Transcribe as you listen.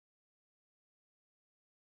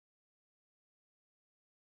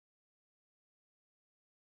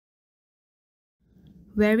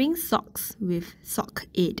Wearing socks with sock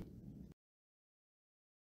aid.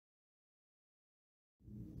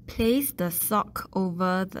 Place the sock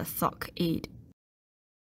over the sock aid.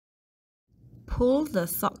 Pull the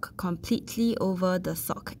sock completely over the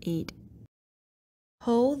sock aid.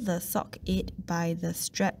 Hold the sock aid by the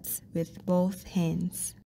straps with both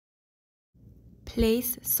hands.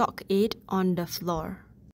 Place sock aid on the floor.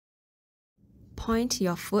 Point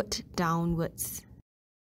your foot downwards.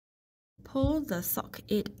 Pull the sock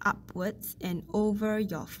aid upwards and over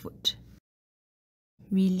your foot.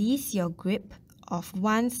 Release your grip of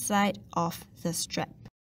one side of the strap.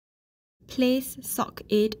 Place sock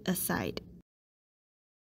aid aside.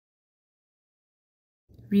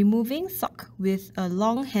 Removing sock with a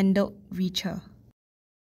long-handled reacher.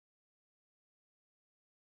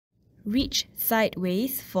 Reach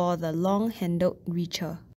sideways for the long-handled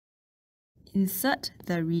reacher. Insert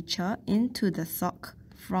the reacher into the sock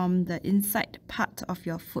from the inside part of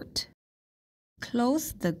your foot.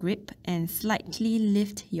 Close the grip and slightly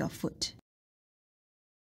lift your foot.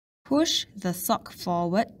 Push the sock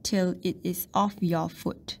forward till it is off your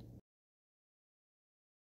foot.